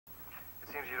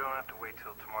don't have to wait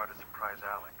till tomorrow to surprise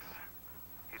Alex.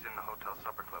 He's in the hotel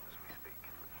supper club as we speak.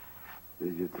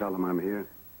 Did you tell him I'm here?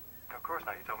 Of course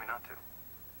not. You told me not to.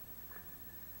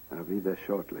 I'll be there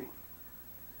shortly.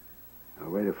 I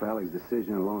waited for Alex's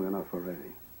decision long enough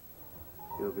already.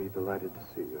 He'll be delighted to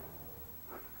see you.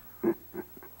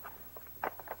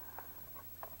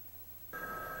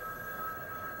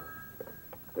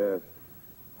 Yes.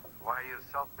 Why you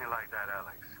insult me like that,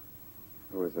 Alex?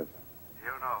 Who is it?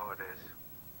 You know who it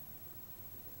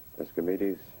is.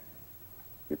 Escomedes?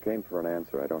 You came for an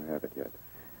answer. I don't have it yet.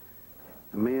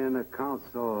 Me and the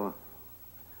council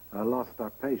lost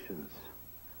our patience.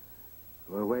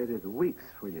 We waited weeks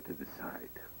for you to decide.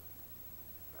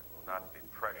 I will not be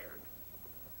pressured.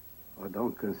 Well,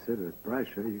 don't consider it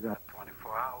pressure. You got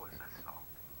 24 hours, that's all.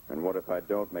 And what if I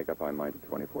don't make up my mind in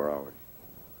 24 hours?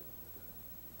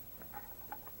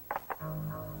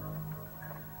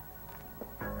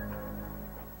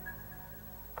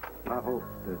 I hope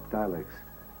that Alex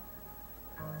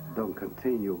don't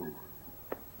continue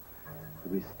to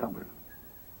be stubborn.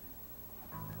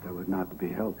 That would not be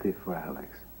healthy for Alex.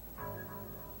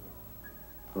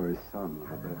 For his son,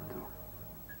 Roberto.